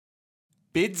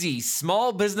Bidsy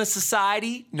Small Business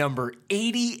Society, number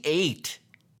 88.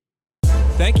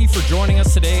 Thank you for joining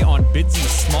us today on Bidsy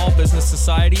Small Business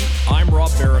Society. I'm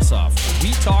Rob Barasoff.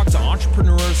 We talk to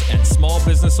entrepreneurs and small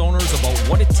business owners about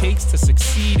what it takes to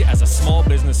succeed as a small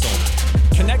business owner.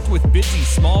 Connect with Bidsy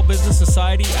Small Business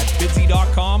Society at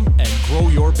bidsy.com and grow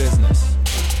your business.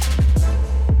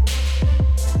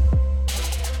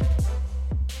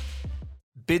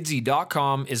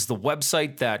 Bidsy.com is the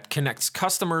website that connects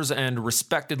customers and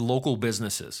respected local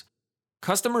businesses.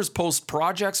 Customers post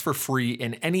projects for free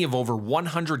in any of over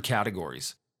 100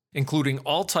 categories, including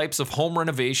all types of home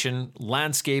renovation,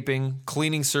 landscaping,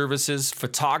 cleaning services,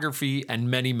 photography, and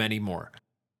many, many more.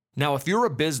 Now, if you're a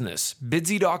business,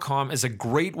 Bidsy.com is a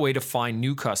great way to find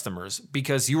new customers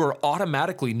because you are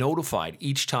automatically notified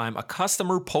each time a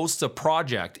customer posts a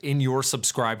project in your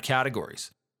subscribed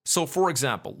categories. So for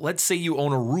example, let's say you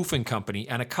own a roofing company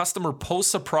and a customer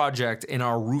posts a project in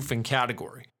our roofing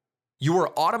category. You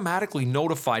are automatically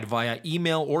notified via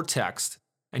email or text,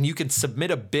 and you can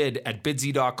submit a bid at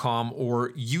bidsy.com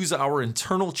or use our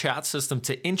internal chat system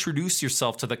to introduce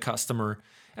yourself to the customer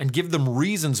and give them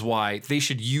reasons why they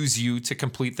should use you to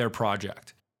complete their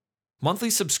project.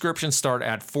 Monthly subscriptions start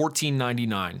at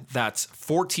 $14.99. That's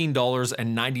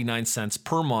 $14.99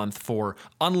 per month for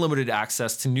unlimited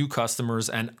access to new customers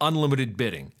and unlimited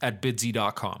bidding at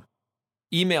bidsy.com.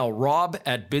 Email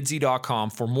rob@bidsy.com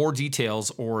for more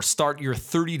details or start your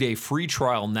 30-day free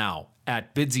trial now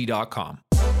at bidsy.com.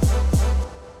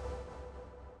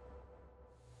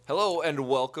 Hello and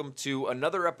welcome to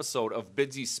another episode of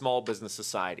Bidsy Small Business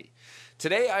Society.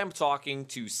 Today I am talking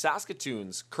to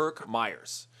Saskatoon's Kirk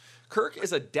Muyres. Kirk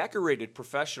is a decorated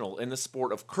professional in the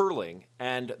sport of curling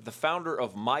and the founder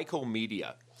of Muyco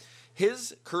Media.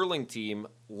 His curling team,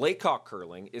 Laycock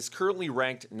Curling, is currently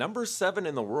ranked number 7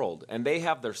 in the world, and they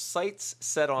have their sights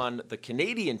set on the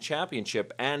Canadian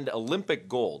Championship and Olympic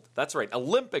gold. That's right,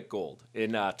 Olympic gold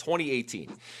in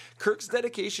 2018. Kirk's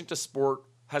dedication to sport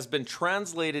has been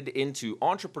translated into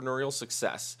entrepreneurial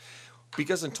success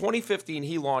because in 2015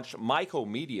 he launched Muyco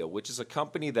Media, which is a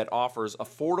company that offers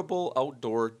affordable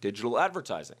outdoor digital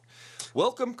advertising.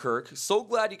 Welcome, Kirk. So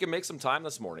glad you can make some time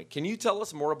this morning. Can you tell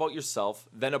us more about yourself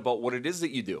than about what it is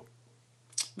that you do?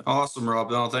 Awesome,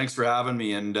 Rob. No, thanks for having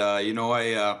me. And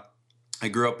I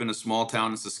grew up in a small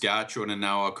town in Saskatchewan, and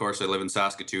now, of course, I live in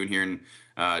Saskatoon here and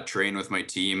train with my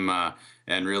team.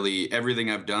 And really, everything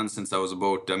I've done since I was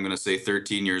about, I'm going to say,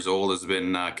 13 years old has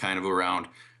been kind of around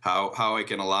how I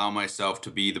can allow myself to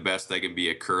be the best I can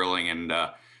be at curling. And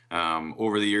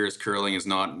over the years, curling is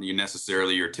not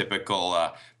necessarily your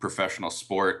typical professional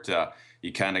sport.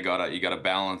 You kind of gotta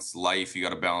balance life, you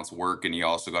gotta balance work, and you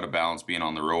also gotta balance being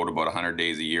on the road about 100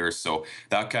 days a year. So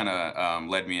that kind of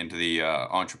led me into the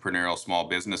entrepreneurial small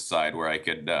business side, where I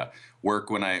could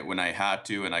work when I had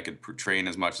to, and I could train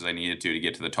as much as I needed to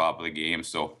get to the top of the game.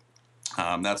 So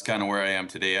that's kind of where I am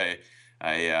today.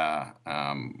 I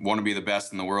want to be the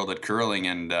best in the world at curling,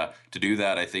 and to do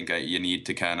that, I think you need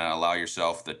to kind of allow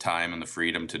yourself the time and the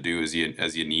freedom to do as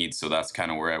you need. So that's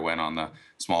kind of where I went on the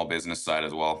small business side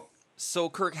as well. So,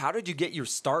 Kirk, how did you get your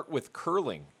start with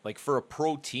curling? Like, for a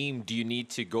pro team, do you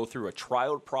need to go through a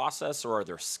tryout process, or are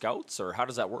there scouts, or how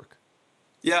does that work?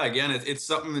 Yeah, again, it's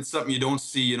something you don't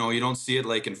see. You don't see it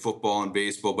like in football and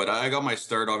baseball. But I got my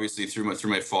start obviously through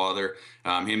my father.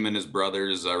 Him and his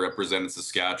brothers represented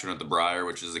Saskatchewan at the Brier,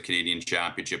 which is the Canadian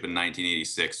Championship in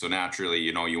 1986. So naturally,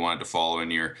 you wanted to follow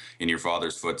in your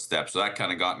father's footsteps. So that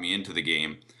kind of got me into the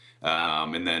game.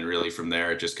 And then really from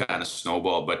there, it just kind of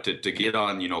snowballed. But to get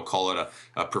on, call it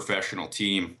a professional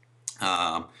team,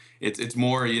 it's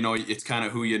more, it's kind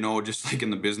of who just like in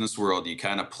the business world, you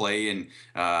kind of play and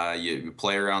you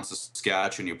play around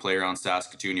Saskatchewan, you play around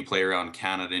Saskatoon, you play around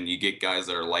Canada, and you get guys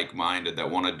that are like-minded that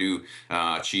want to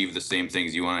achieve the same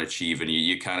things you want to achieve, and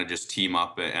you kind of just team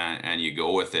up and you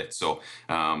go with it. So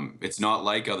it's not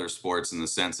like other sports in the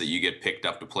sense that you get picked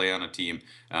up to play on a team.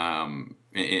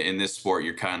 In this sport,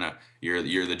 you're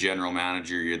the general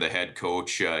manager, you're the head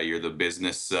coach, you're the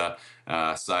business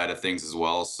side of things as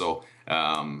well. So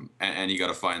and you got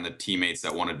to find the teammates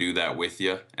that want to do that with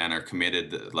you and are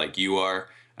committed like you are.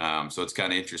 So it's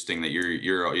kind of interesting that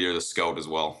you're the scout as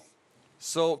well.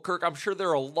 So, Kirk, I'm sure there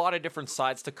are a lot of different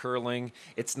sides to curling.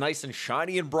 It's nice and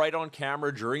shiny and bright on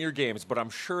camera during your games, but I'm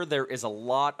sure there is a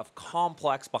lot of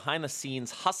complex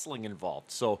behind-the-scenes hustling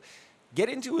involved. So get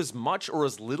into as much or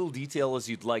as little detail as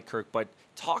you'd like, Kirk, but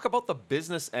talk about the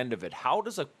business end of it. How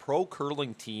does a pro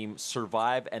curling team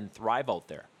survive and thrive out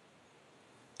there?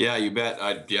 Yeah, you bet.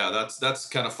 That's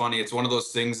kind of funny. It's one of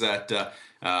those things that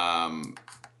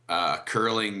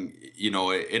curling,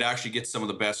 it actually gets some of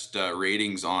the best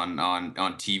ratings on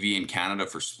TV in Canada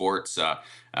for sports. I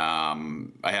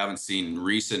haven't seen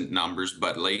recent numbers,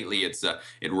 but lately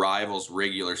it rivals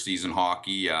regular season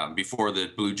hockey. Before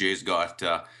the Blue Jays got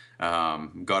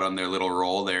on their little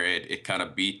roll there, it kind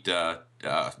of beat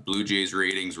Blue Jays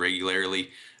ratings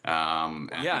regularly.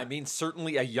 Yeah, I mean,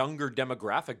 certainly a younger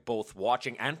demographic, both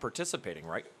watching and participating,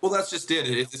 right? Well, that's just it.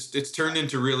 It's turned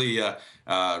into really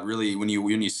when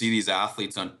you see these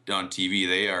athletes on TV,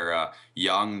 they are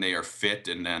young, they are fit,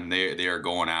 and then they are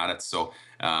going at it. So,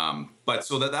 but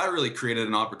so that really created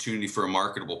an opportunity for a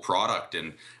marketable product,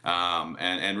 and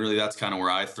really that's kind of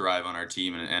where I thrive on our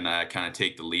team, and I kind of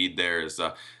take the lead there is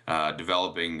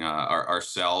developing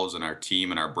ourselves and our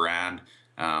team and our brand.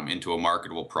 Into a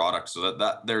marketable product, so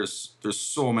that there's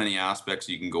so many aspects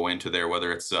you can go into there,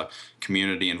 whether it's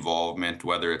community involvement,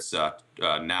 whether it's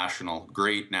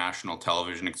great national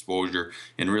television exposure,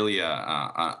 and really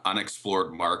a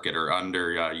unexplored market or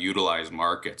underutilized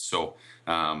market. So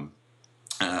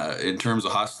in terms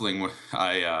of hustling,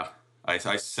 I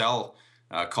sell.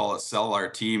 Sell our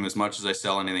team as much as I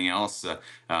sell anything else.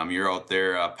 You're out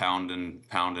there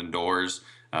pounding doors,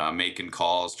 making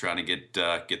calls, trying to get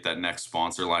that next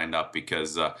sponsor lined up,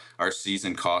 because our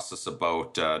season costs us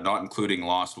about, not including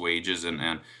lost wages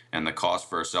and the cost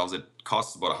for ourselves, it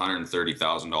costs about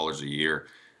 $130,000 a year.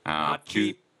 Not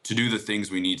cheap. To do the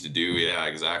things we need to do. Yeah,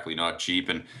 exactly. Not cheap.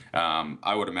 And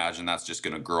I would imagine that's just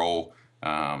going to grow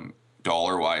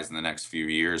dollar wise in the next few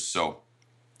years. So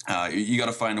you got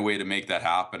to find a way to make that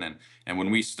happen. And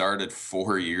when we started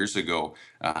 4 years ago,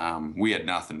 we had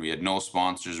nothing. We had no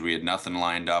sponsors. We had nothing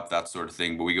lined up, that sort of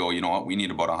thing. But we go, you know what? We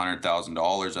need about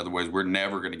 $100,000. Otherwise, we're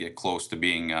never going to get close to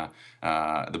being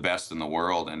the best in the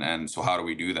world. And so how do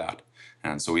we do that?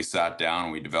 And so we sat down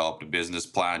and we developed a business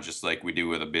plan, just like we do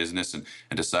with a business, and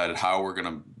decided how we're going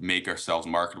to make ourselves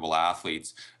marketable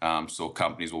athletes, so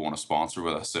companies will want to sponsor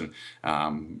with us. And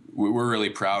we're really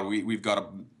proud. We've got a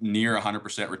near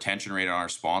 100% retention rate on our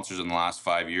sponsors in the last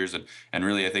 5 years. And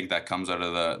really, I think that comes out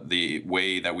of the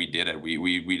way that we did it.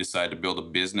 We decided to build a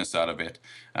business out of it,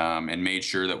 and made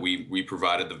sure that we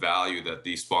provided the value that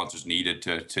these sponsors needed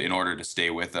to in order to stay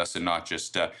with us, and not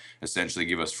just essentially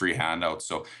give us free handouts.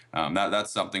 So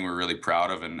that's something we're really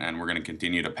proud of, and we're going to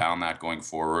continue to pound that going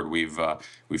forward. We've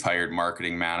hired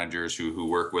marketing managers who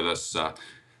work with us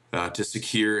to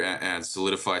secure and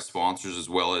solidify sponsors, as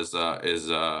well as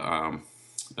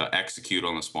execute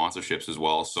on the sponsorships as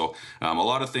well. So a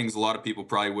lot of things a lot of people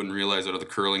probably wouldn't realize out of the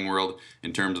curling world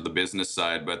in terms of the business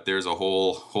side, but there's a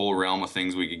whole realm of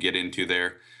things we could get into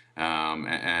there.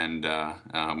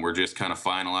 We're just kind of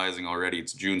finalizing already.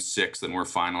 It's June 6th, and we're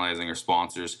finalizing our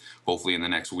sponsors hopefully in the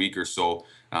next week or so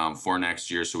for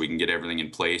next year, so we can get everything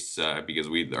in place, because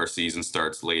our season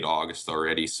starts late August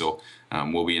already. So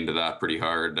we'll be into that pretty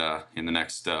hard in the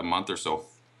next month or so.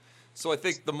 So I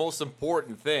think the most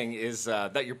important thing is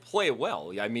that you play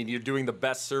well. I mean, you're doing the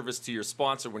best service to your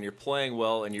sponsor when you're playing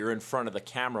well and you're in front of the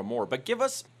camera more. But give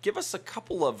us a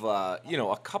couple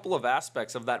of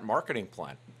aspects of that marketing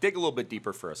plan. Dig a little bit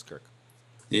deeper for us, Kirk.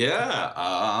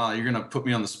 Yeah, you're gonna put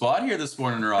me on the spot here this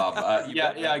morning, Rob.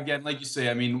 Yeah. Again, like you say,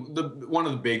 I mean, one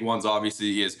of the big ones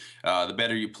obviously is the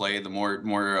better you play, the more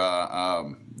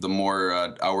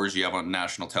hours you have on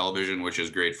national television, which is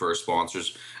great for our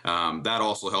sponsors. That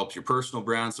also helps your personal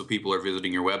brand, so people are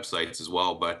visiting your websites as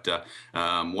well. But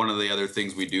one of the other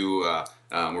things we do,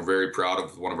 we're very proud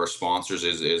of, one of our sponsors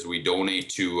is we donate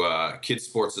to Kids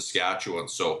Sports Saskatchewan.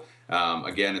 So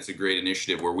again, it's a great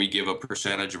initiative where we give a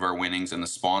percentage of our winnings, and the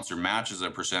sponsor matches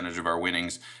a percentage of our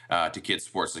winnings to Kids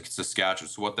Sports Saskatchewan.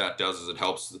 So what that does is it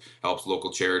helps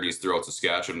local charities throughout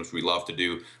Saskatchewan, which we love to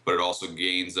do, but it also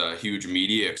gains a huge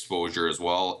media exposure as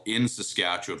well in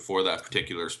Saskatchewan for that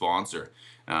particular sponsor.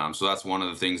 So that's one of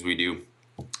the things we do.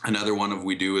 Another one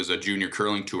we do is a junior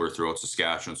curling tour throughout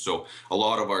Saskatchewan. So a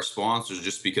lot of our sponsors,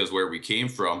 just because where we came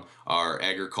from, are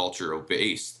agricultural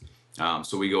based.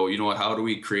 So we go, you know what, how do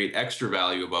we create extra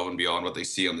value above and beyond what they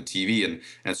see on the TV?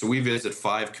 And so we visit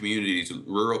 5 communities,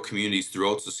 rural communities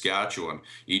throughout Saskatchewan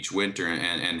each winter,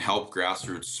 and help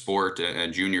grassroots sport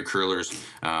and junior curlers,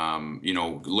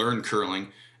 learn curling,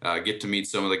 get to meet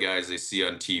some of the guys they see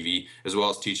on TV, as well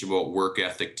as teach about work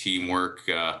ethic, teamwork,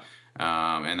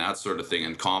 and that sort of thing,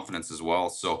 and confidence as well.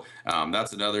 So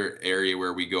that's another area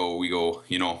where we go,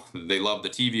 they love the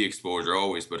TV exposure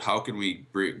always, but how can we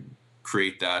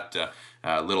create that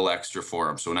a little extra for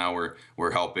them. So now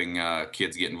we're helping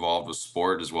kids get involved with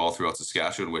sport as well throughout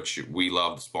Saskatchewan, which we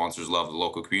love, the sponsors love, the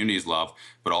local communities love,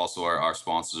 but also our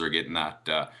sponsors are getting that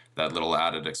little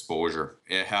added exposure.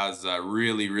 It has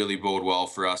really bode well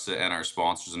for us and our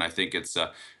sponsors, and I think it's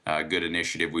a good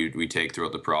initiative we take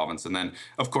throughout the province. And then,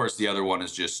 of course, the other one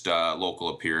is just local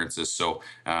appearances. So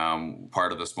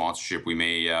part of the sponsorship, we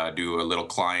may do a little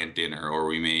client dinner, or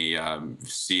we may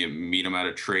meet them at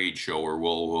a trade show, or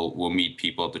we'll meet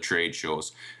people at the trade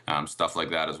shows, stuff like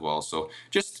that as well. So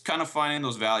just kind of finding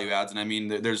those value adds. And I mean,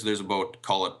 there's about,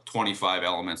 call it 25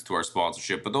 elements to our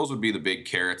sponsorship, but those would be the big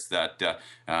carrots that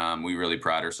we really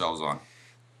pride ourselves on.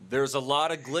 There's a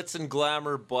lot of glitz and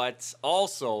glamour, but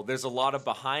also there's a lot of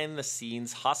behind the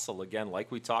scenes hustle, again,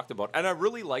 like we talked about. And I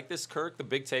really like this, Kirk. The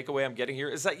big takeaway I'm getting here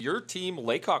is that your team,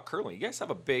 Laycock Curling, you guys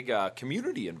have a big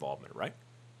community involvement, right?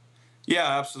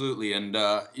 Yeah, absolutely. And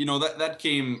that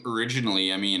came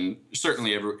originally. I mean,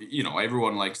 certainly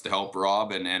everyone likes to help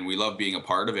Rob, and we love being a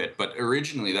part of it. But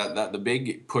originally that the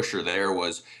big pusher there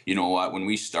was, when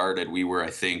we started, we were, I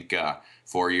think,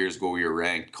 4 years ago, we were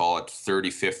ranked, call it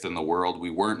 35th in the world. We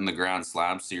weren't in the Grand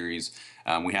Slam series.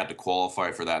 We had to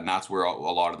qualify for that, and that's where a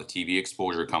lot of the TV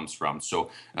exposure comes from. So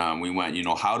we went,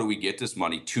 how do we get this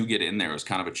money to get in there? It was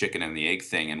kind of a chicken and the egg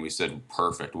thing, and we said,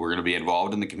 perfect, we're going to be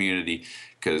involved in the community,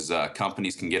 because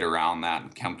companies can get around that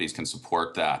and companies can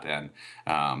support that. And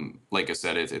like I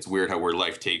said, it's weird how where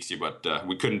life takes you, but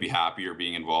we couldn't be happier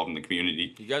being involved in the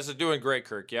community. You guys are doing great,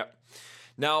 Kirk. Yep.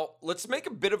 Now, let's make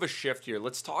a bit of a shift here.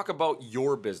 Let's talk about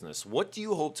your business. What do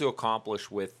you hope to accomplish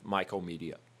with Muyco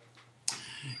Media?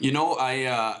 It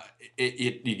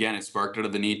sparked out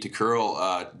of the need to curl,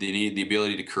 the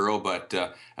ability to curl, but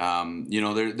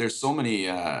there's so many.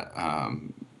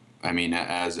 I mean,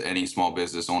 as any small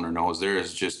business owner knows, there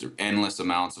is just endless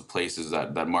amounts of places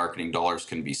that marketing dollars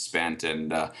can be spent.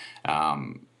 And I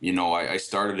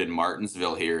started in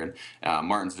Martensville here, and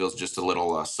Martensville is just a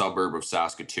little suburb of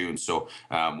Saskatoon. So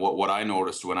what I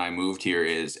noticed when I moved here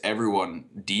is everyone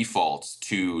defaults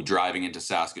to driving into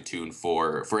Saskatoon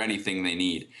for anything they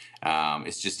need.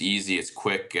 It's just easy, it's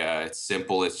quick, it's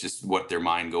simple, it's just what their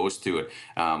mind goes to it.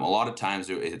 A lot of times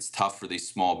it's tough for these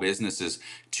small businesses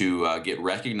to get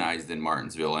recognized in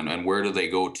Martensville, and where do they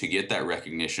go to get that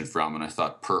recognition from? And I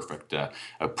thought, perfect, a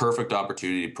perfect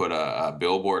opportunity to put a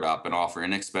billboard up and offer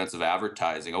inexpensive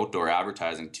advertising, outdoor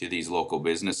advertising to these local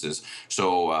businesses.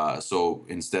 So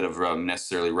instead of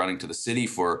necessarily running to the city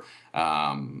for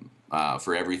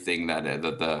everything that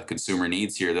the consumer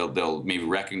needs here, they'll maybe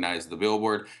recognize the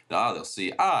billboard. They'll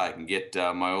see, I can get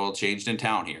my oil changed in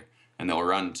town here, and they'll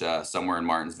run to somewhere in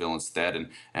Martensville instead. And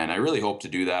I really hope to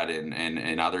do that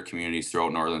in other communities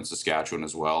throughout northern Saskatchewan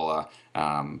as well.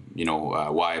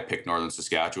 Why I picked northern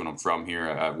Saskatchewan, I'm from here,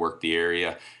 I've worked the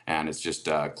area, and it's just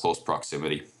close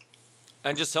proximity.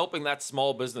 And just helping that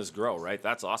small business grow, right?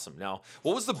 That's awesome. Now,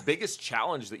 what was the biggest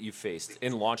challenge that you faced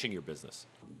in launching your business?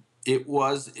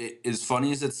 As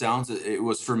funny as it sounds, it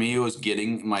was, for me, it was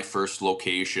getting my first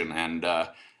location. And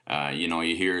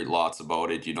you hear lots about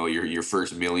it, your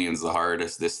first million's the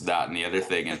hardest, this, that, and the other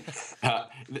thing. And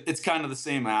it's kind of the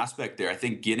same aspect there. I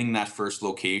think getting that first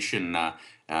location, when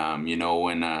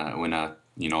a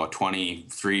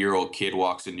 23-year-old kid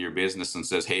walks into your business and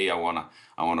says, hey, I want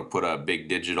to put a big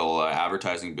digital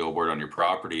advertising billboard on your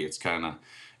property, it's kind of,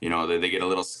 they get a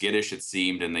little skittish, it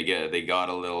seemed, and they got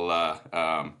a little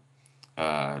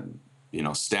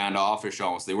standoffish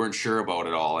almost. They weren't sure about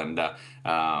it all. And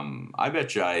I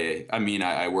bet you,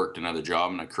 I worked another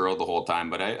job and I curled the whole time,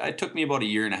 but it took me about a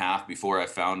year and a half before I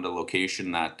found a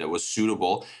location that was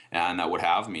suitable and that would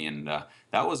have me. And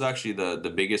that was actually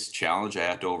the biggest challenge I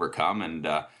had to overcome.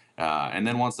 And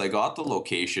then once I got the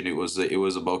location, it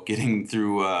was about getting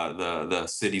through the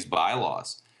city's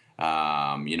bylaws.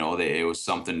 It was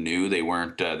something new. They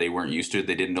weren't used to it.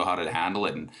 They didn't know how to handle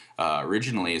it. And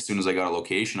originally, as soon as I got a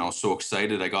location, I was so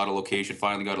excited. I got a location,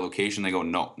 finally got a location. They go,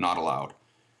 no, not allowed.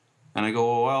 And I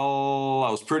go, well,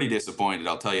 I was pretty disappointed,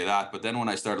 I'll tell you that. But then when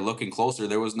I started looking closer,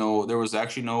 there was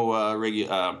actually no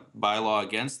bylaw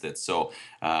against it. So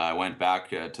I went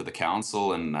back to the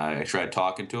council and I tried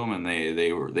talking to them, and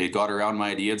they got around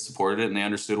my idea and supported it, and they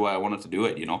understood why I wanted to do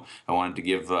it. I wanted to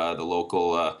give the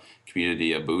local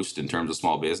community a boost in terms of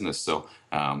small business. So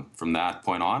from that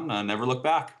point on, I never looked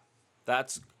back.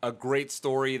 That's a great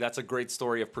story. That's a great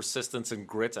story of persistence and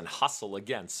grit and hustle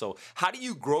again. So how do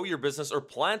you grow your business or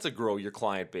plan to grow your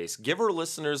client base? Give our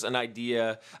listeners an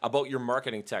idea about your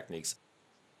marketing techniques.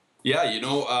 Yeah,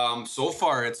 so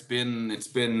far it's been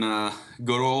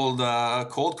good old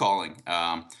cold calling.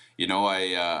 I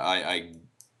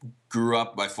grew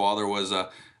up, my father was a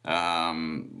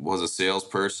was a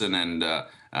salesperson, and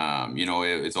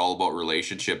it's all about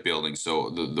relationship building. So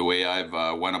the way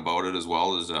I've went about it as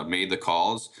well is made the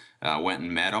calls, went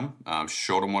and met them,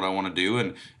 showed them what I want to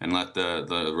do, and let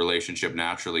the relationship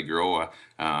naturally grow.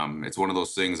 It's one of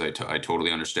those things I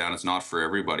totally understand. It's not for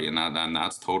everybody, and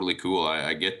that's totally cool.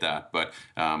 I get that, but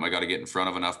I got to get in front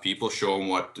of enough people, show them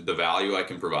what the value I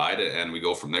can provide, and we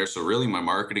go from there. So really, my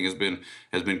marketing has been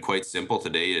quite simple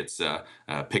today. It's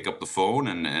pick up the phone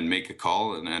and make a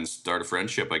call and start a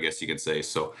friendship, I guess you could say.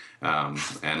 So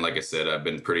and like I said, I've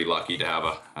been pretty lucky to have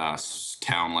a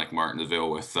town like Martinsville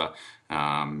with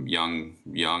young,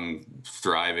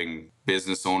 thriving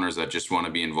business owners that just want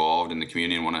to be involved in the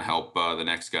community and want to help the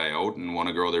next guy out and want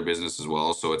to grow their business as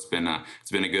well. So it's been a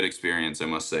good experience, I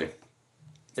must say.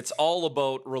 It's all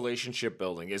about relationship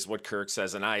building, is what Kirk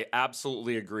says, and I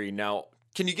absolutely agree. Now,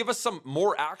 can you give us some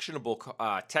more actionable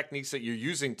techniques that you're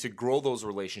using to grow those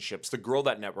relationships, to grow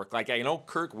that network? Like, I know,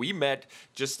 Kirk, we met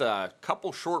just a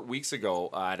couple short weeks ago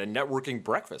at a networking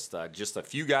breakfast, just a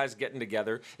few guys getting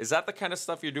together. Is that the kind of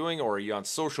stuff you're doing, or are you on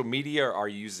social media, or are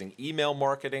you using email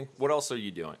marketing? What else are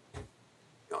you doing?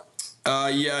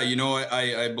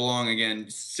 I belong, again,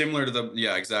 similar to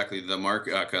exactly the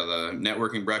the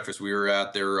networking breakfast we were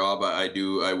at there, Rob. I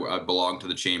belong to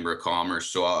the Chamber of Commerce,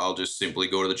 so I'll just simply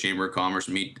go to the Chamber of Commerce,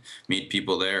 meet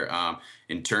people there.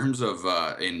 In terms of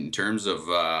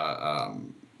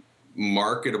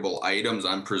marketable items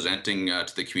I'm presenting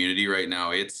to the community right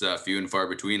now, it's few and far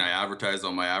between. I advertise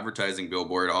on my advertising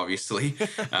billboard, obviously,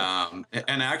 and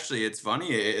actually, it's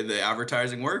funny. The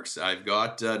advertising works. I've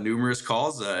got numerous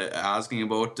calls asking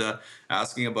about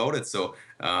it. So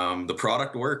the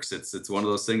product works. It's one of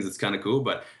those things that's kind of cool.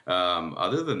 But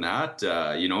other than that,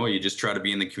 you just try to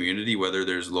be in the community. Whether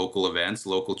there's local events,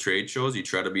 local trade shows, you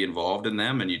try to be involved in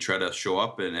them, and you try to show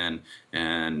up and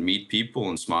meet people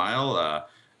and smile.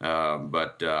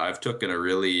 But I've taken a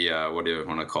really, what do you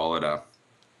want to call it, a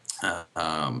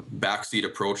backseat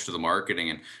approach to the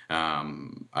marketing, and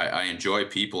I enjoy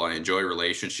people, I enjoy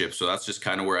relationships, so that's just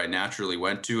kind of where I naturally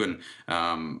went to, and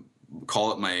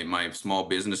call it my small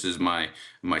business is my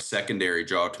secondary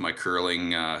job to my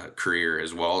curling career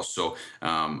as well. So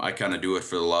I kind of do it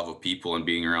for the love of people and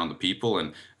being around the people,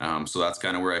 and so that's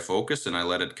kind of where I focus, and I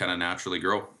let it kind of naturally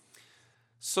grow.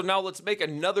 So now let's make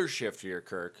another shift here,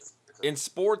 Kirk. In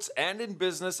sports and in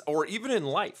business, or even in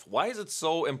life, why is it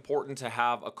so important to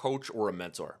have a coach or a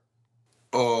mentor?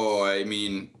 Oh, I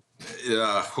mean,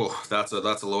 that's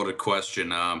a loaded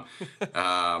question.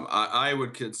 I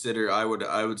would consider, I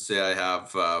would say I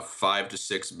have 5 to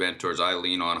 6 mentors I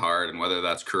lean on hard, and whether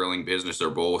that's curling, business,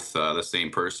 or both, the same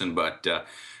person. But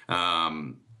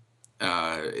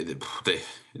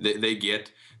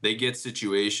they get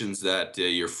situations that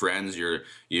your friends, your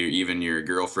even your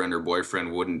girlfriend or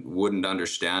boyfriend wouldn't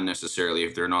understand necessarily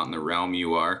if they're not in the realm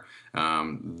you are.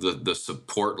 The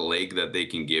support leg that they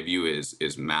can give you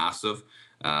is massive.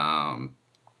 That's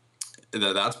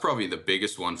probably the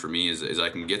biggest one for me, is I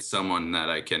can get someone that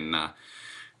I can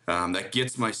that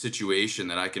gets my situation,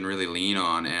 that I can really lean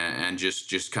on and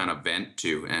just kind of vent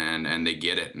to, and they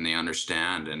get it and they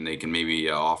understand, and they can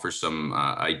maybe offer some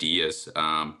ideas.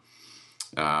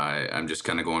 I'm just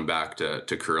kind of going back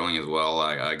to curling as well.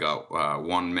 I got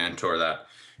one mentor that,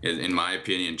 in my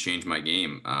opinion, changed my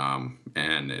game.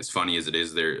 And as funny as it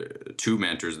is, there are 2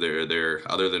 mentors. They're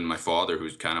other than my father,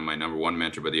 who's kind of my number one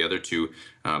mentor, but the other 2,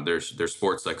 they're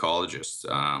sports psychologists.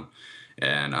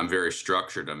 And I'm very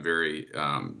structured. I'm very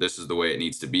this is the way it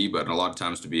needs to be. But a lot of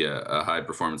times, to be a high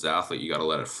performance athlete, you got to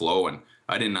let it flow. And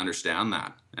I didn't understand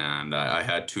that. And I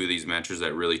had 2 of these mentors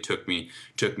that really took me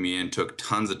in, took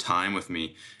tons of time with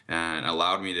me, and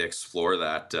allowed me to explore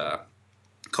that,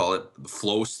 call it the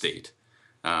flow state,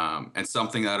 and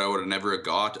something that I would have never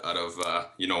got out of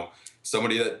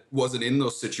somebody that wasn't in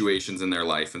those situations in their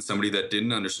life, and somebody that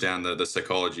didn't understand the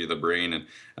psychology of the brain. And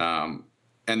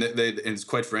and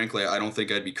quite frankly, I don't think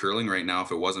I'd be curling right now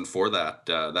if it wasn't for that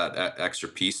extra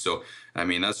piece. So I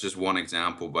mean, that's just one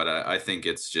example, but I think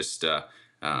it's just that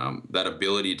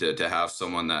ability to have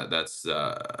someone that's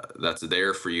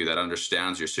there for you, that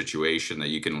understands your situation, that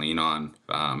you can lean on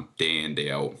day in,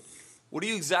 day out. What do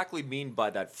you exactly mean by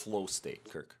that flow state,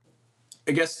 Kirk?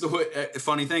 I guess the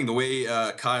funny thing, the way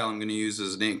Kyle, I'm going to use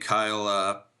his name,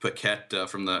 Kyle Paquette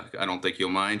from I don't think you'll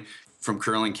mind, from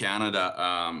Curling Canada,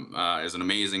 is an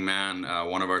amazing man,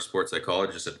 one of our sports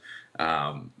psychologists.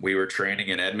 We were training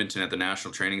in Edmonton at the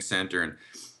National Training Center, and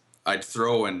I'd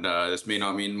throw, and this may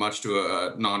not mean much to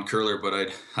a non-curler,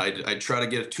 but I'd try to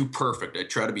get it too perfect.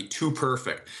 I'd try to be too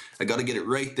perfect. I got to get it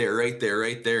right there, right there,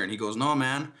 right there. And he goes, "No,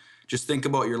 man, just think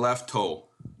about your left toe.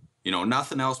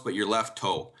 Nothing else but your left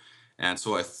toe." And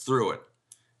so I threw it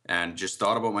and just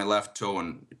thought about my left toe,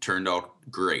 and it turned out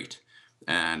great.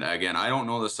 And again, I don't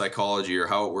know the psychology or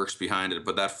how it works behind it,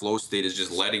 but that flow state is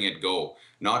just letting it go,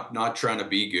 not trying to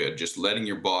be good, just letting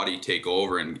your body take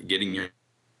over and getting your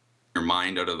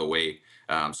mind out of the way.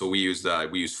 So we use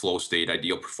flow state,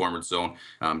 ideal performance zone,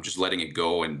 just letting it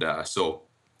go. And so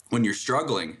when you're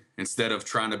struggling, instead of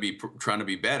trying to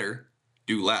be better,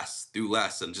 do less,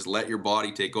 and just let your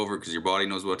body take over, because your body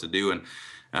knows what to do.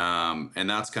 And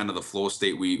that's kind of the flow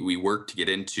state we work to get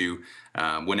into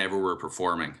whenever we're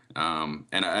performing.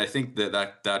 And I think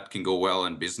that can go well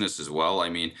in business as well. I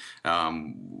mean,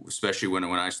 especially when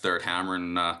I start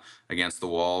hammering against the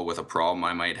wall with a problem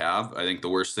I might have, I think the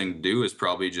worst thing to do is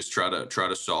probably just try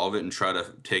to solve it and try to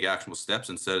take actionable steps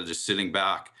instead of just sitting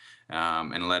back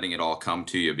and letting it all come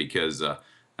to you, because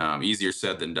easier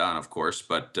said than done, of course,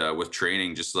 but with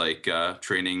training, just like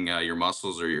training your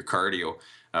muscles or your cardio,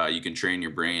 you can train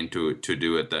your brain to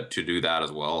do that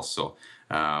as well. So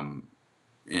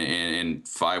in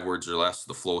 5 words or less,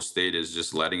 the flow state is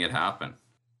just letting it happen.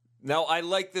 Now, I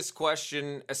like this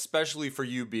question, especially for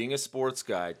you being a sports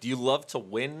guy. Do you love to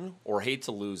win or hate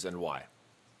to lose, and why?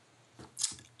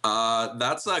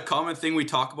 That's a common thing we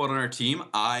talk about on our team.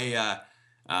 My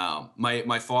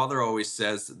father always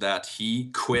says that he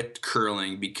quit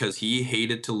curling because he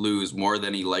hated to lose more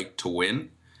than he liked to win.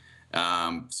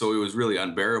 So it was really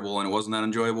unbearable, and it wasn't that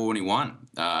enjoyable when he won.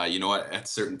 At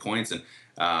certain points, and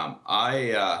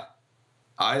I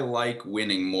like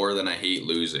winning more than I hate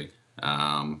losing.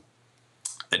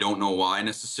 I don't know why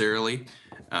necessarily,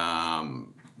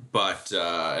 but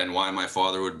and why my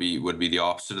father would be the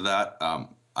opposite of that.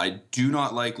 I do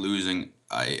not like losing.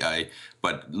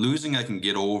 But losing I can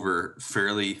get over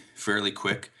fairly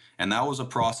quick. And that was a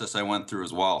process I went through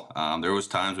as well. There was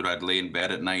times when I'd lay in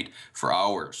bed at night for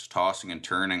hours, tossing and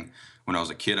turning. When I was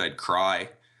a kid, I'd cry.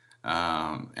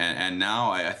 And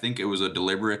now I think it was a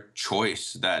deliberate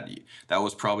choice that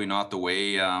was probably not the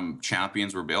way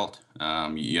champions were built.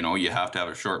 You have to have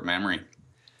a short memory.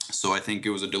 So I think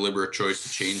it was a deliberate choice to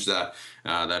change that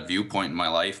viewpoint in my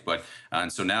life.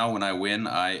 And so now when I win,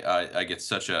 I get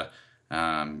such a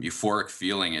euphoric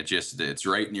feeling. It's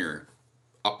right in your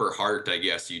upper heart, I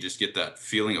guess. You just get that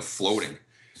feeling of floating.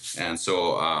 And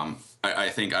so I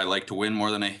think I like to win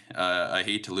more than I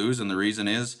hate to lose. And the reason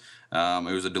is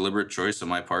it was a deliberate choice on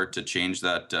my part to change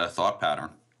that thought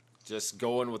pattern. Just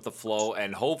going with the flow,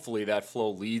 and hopefully that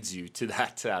flow leads you to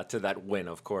that win,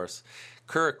 of course.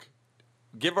 Kirk,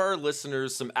 give our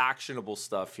listeners some actionable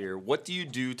stuff here. What do you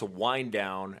do to wind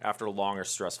down after a long or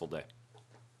stressful day?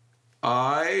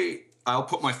 I'll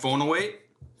put my phone away.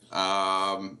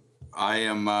 I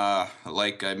am a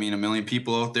million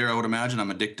people out there, I would imagine.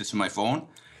 I'm addicted to my phone.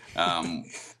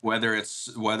 Whether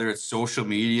it's social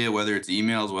media, whether it's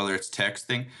emails, whether it's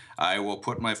texting, I will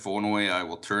put my phone away. I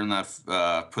will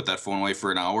put that phone away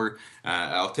for an hour.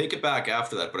 I'll take it back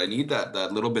after that, but I need that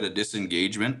little bit of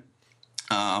disengagement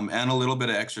and a little bit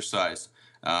of exercise.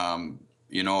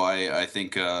 I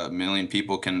think a million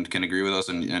people can agree with us,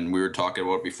 and we were talking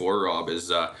about before, Rob,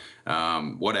 is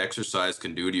what exercise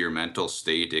can do to your mental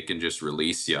state. It can just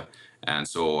release you. And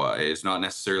so it's not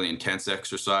necessarily intense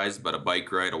exercise, but a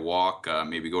bike ride, a walk,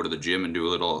 maybe go to the gym and do a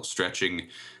little stretching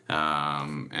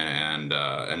and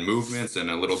movements and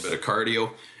a little bit of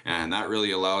cardio. And that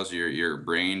really allows your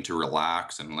brain to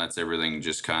relax and lets everything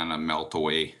just kind of melt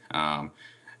away.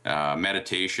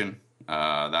 Meditation.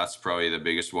 That's probably the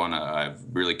biggest one. I've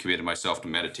really committed myself to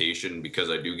meditation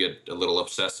because I do get a little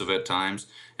obsessive at times,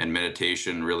 and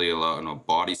meditation really allows a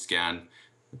body scan.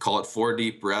 Call it 4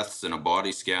 deep breaths, and a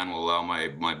body scan will allow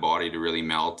my body to really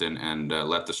melt and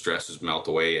let the stresses melt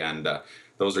away. And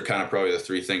those are kind of probably the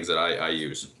 3 things that I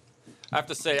use. I have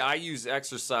to say, I use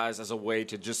exercise as a way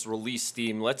to just release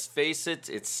steam. Let's face it,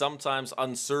 it's sometimes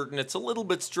uncertain. It's a little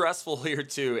bit stressful here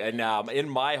too, and in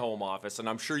my home office, and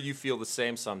I'm sure you feel the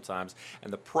same sometimes.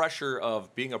 And the pressure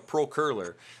of being a pro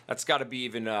curler, that's got to be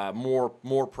even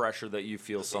more pressure that you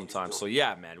feel sometimes. So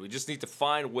yeah, man, we just need to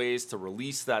find ways to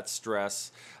release that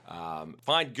stress,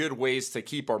 find good ways to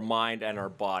keep our mind and our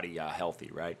body healthy,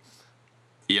 right?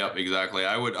 Yep, exactly.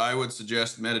 I would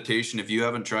suggest meditation. If you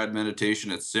haven't tried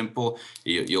meditation, it's simple.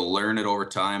 You'll learn it over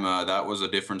time. That was a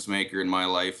difference maker in my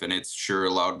life, and it's sure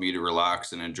allowed me to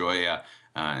relax and enjoy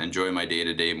my day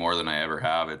to day more than I ever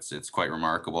have. It's quite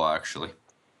remarkable, actually.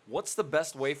 What's the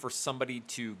best way for somebody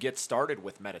to get started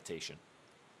with meditation?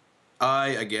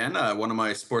 One of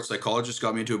my sports psychologists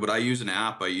got me into it, but I use an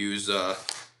app. I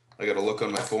got to look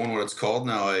on my phone what it's called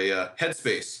now.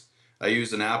 Headspace. I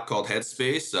use an app called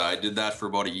Headspace. I did that for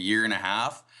about a year and a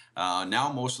half.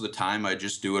 Now most of the time I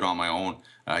just do it on my own.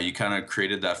 You kind of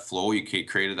created that flow,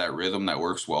 created that rhythm that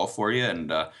works well for you,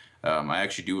 and I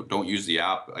actually don't use the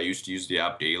app. I used to use the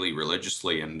app daily,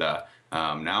 religiously, and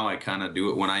now I kind of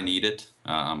do it when I need it.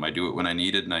 I do it when I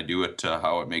need it, and I do it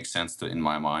how it makes sense in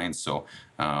my mind. So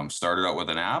started out with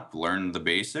an app, learned the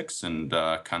basics, and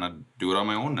kind of do it on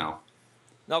my own now.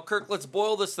 Now, Kirk, let's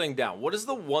boil this thing down. What is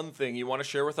the one thing you want to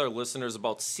share with our listeners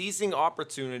about seizing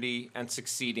opportunity and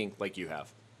succeeding like you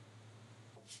have?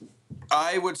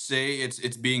 I would say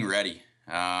it's being ready.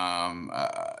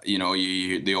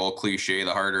 The old cliche: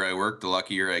 the harder I work, the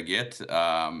luckier I get.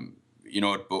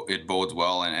 It bodes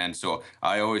well, and so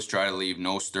I always try to leave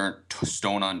no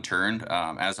stone unturned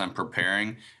as I'm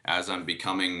preparing, as I'm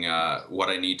becoming what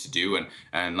I need to do,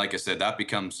 and like I said, that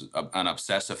becomes an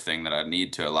obsessive thing that I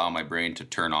need to allow my brain to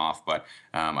turn off. But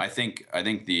I think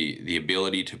the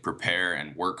ability to prepare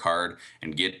and work hard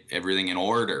and get everything in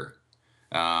order,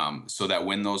 so that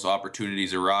when those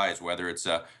opportunities arise, whether it's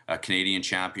a Canadian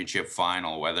Championship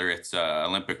final, whether it's a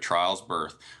Olympic trials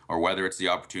berth, or whether it's the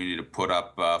opportunity to put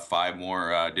up 5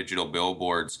 more digital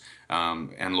billboards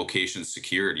and locations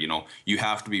secured, you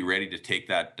have to be ready to take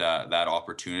that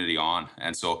opportunity on.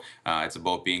 And so it's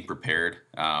about being prepared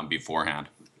beforehand.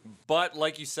 But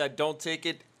like you said, don't take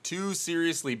it too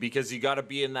seriously, because you got to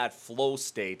be in that flow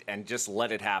state and just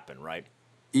let it happen, right?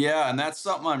 Yeah, and that's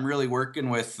something I'm really working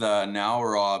with now,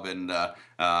 Rob, and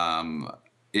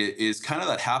it is kind of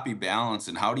that happy balance.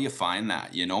 And how do you find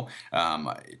that?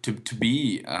 To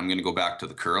be, I'm going to go back to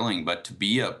the curling, but to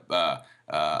be a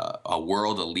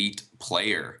world elite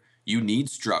player, you need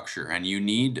structure, and you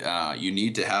need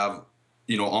to have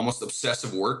almost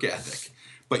obsessive work ethic.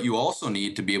 But you also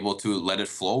need to be able to let it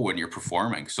flow when you're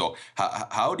performing. So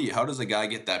how does a guy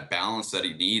get that balance that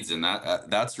he needs? And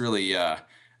that's really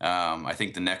I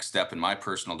think the next step in my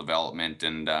personal development,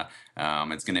 and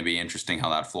it's going to be interesting how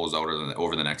that flows out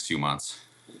over the next few months.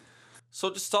 So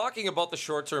just talking about the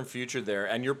short-term future there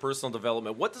and your personal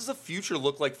development, what does the future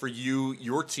look like for you,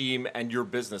 your team, and your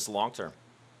business long-term?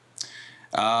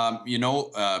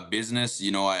 Business,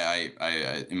 I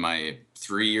in my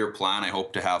 3-year plan, I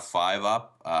hope to have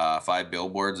 5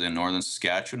 billboards in northern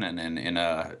Saskatchewan, and in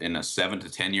a 7 to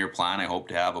 10-year plan, I hope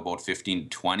to have about 15 to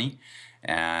 20.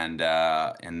 And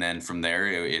then from there,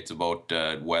 it's about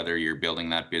whether you're building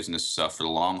that business for the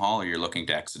long haul, or you're looking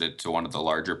to exit it to one of the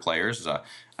larger players. I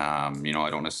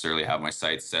don't necessarily have my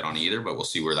sights set on either, but we'll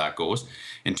see where that goes.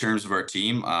 In terms of our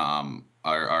team,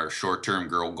 our short-term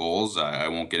goals, I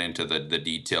won't get into the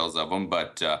details of them,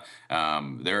 but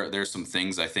there's some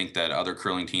things I think that other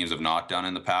curling teams have not done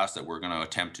in the past that we're going to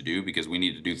attempt to do, because we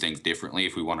need to do things differently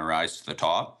if we want to rise to the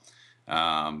top.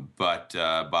 But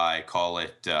by call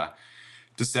it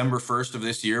December 1st of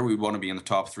this year, we want to be in the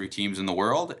top 3 teams in the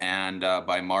world. And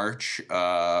by March,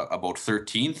 about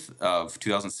 13th of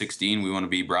 2016, we want to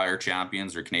be Brier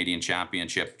champions or Canadian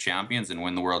Championship champions and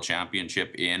win the World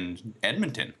Championship in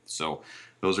Edmonton. So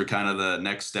those are kind of the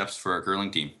next steps for our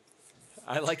curling team.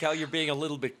 I like how you're being a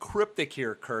little bit cryptic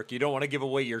here, Kirk. You don't want to give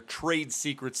away your trade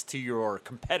secrets to your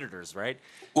competitors, right?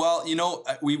 Well,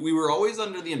 we were always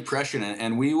under the impression,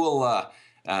 and we will...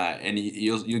 and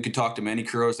you could talk to many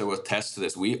curlers that will attest to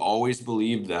this. We always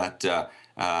believed that to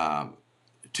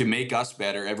make us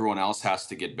better, everyone else has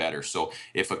to get better. So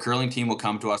if a curling team will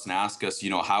come to us and ask us,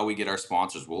 how we get our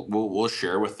sponsors, we'll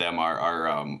share with them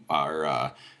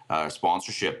our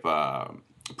sponsorship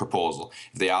proposal.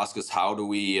 If they ask us how do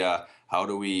we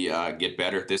get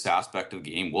better at this aspect of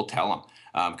the game, we'll tell them.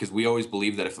 Because we always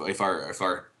believe that if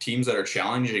our teams that are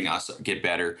challenging us get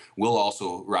better, we'll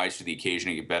also rise to the occasion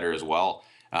and get better as well.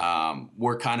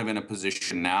 We're kind of in a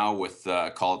position now with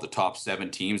call it the top 7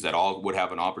 teams that all would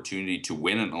have an opportunity to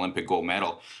win an Olympic gold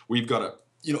medal. We've got to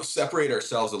separate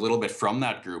ourselves a little bit from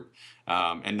that group,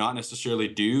 and not necessarily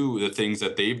do the things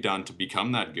that they've done to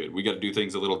become that good. We got to do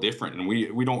things a little different, and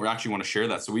we don't actually want to share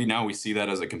that. So we see that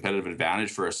as a competitive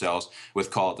advantage for ourselves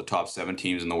with call it the top 7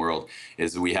 teams in the world,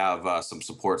 is we have some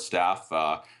support staff,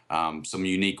 some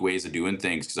unique ways of doing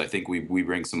things, because I think we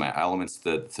bring some elements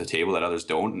to the table that others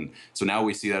don't. And so now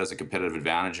we see that as a competitive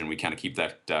advantage, and we kind of keep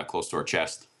that close to our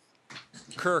chest.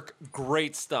 Kirk,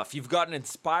 great stuff. You've got an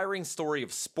inspiring story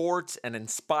of sports, an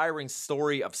inspiring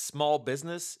story of small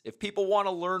business. If people want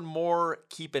to learn more,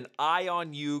 keep an eye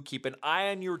on you, keep an eye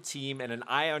on your team, and an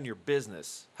eye on your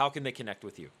business, how can they connect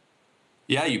with you?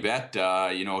 Yeah, you bet.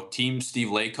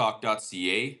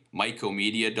 TeamSteveLaycock.ca,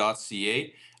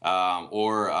 MuycoMedia.ca,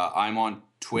 or I'm on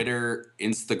Twitter,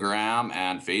 Instagram,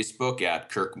 and Facebook at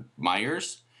Kirk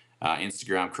Muyres.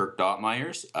 Instagram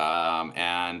Kirk.Muyres,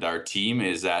 and our team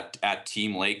is at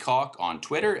Team Laycock on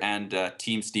Twitter and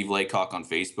Team Steve Laycock on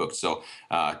Facebook. So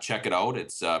check it out.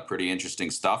 It's pretty interesting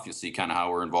stuff. You'll see kind of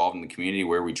how we're involved in the community,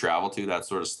 where we travel to, that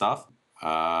sort of stuff.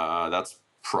 That's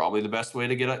probably the best way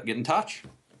to get in touch.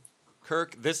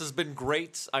 Kirk, this has been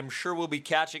great. I'm sure we'll be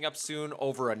catching up soon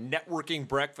over a networking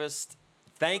breakfast.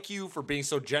 Thank you for being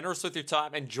so generous with your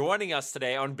time and joining us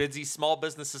today on Bidsy Small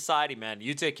Business Society, man.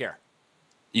 You take care.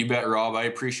 You bet, Rob. I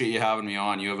appreciate you having me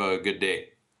on. You have a good day.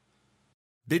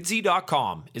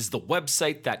 Bidsy.com is the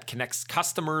website that connects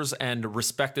customers and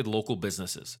respected local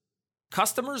businesses.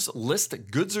 Customers list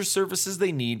goods or services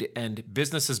they need, and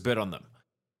businesses bid on them.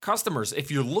 Customers,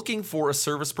 if you're looking for a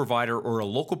service provider or a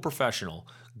local professional,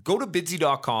 go to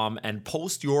Bidsy.com and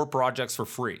post your projects for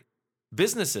free.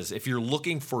 Businesses, if you're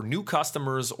looking for new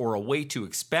customers or a way to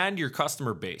expand your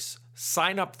customer base,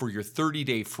 sign up for your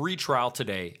 30-day free trial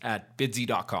today at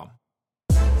Bidsy.com.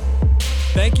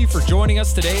 Thank you for joining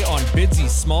us today on Bidsy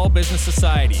Small Business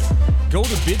Society. Go to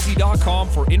Bidsy.com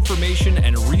for information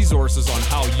and resources on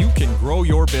how you can grow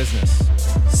your business.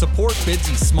 Support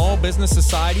Bidsy Small Business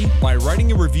Society by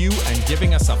writing a review and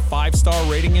giving us a 5-star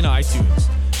rating in iTunes.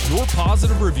 Your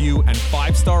positive review and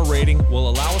 5-star rating will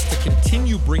allow us to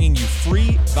continue bringing you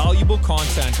free, valuable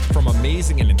content from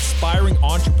amazing and inspiring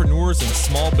entrepreneurs and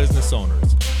small business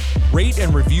owners. Rate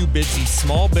and review Bidsy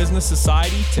Small Business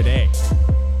Society today.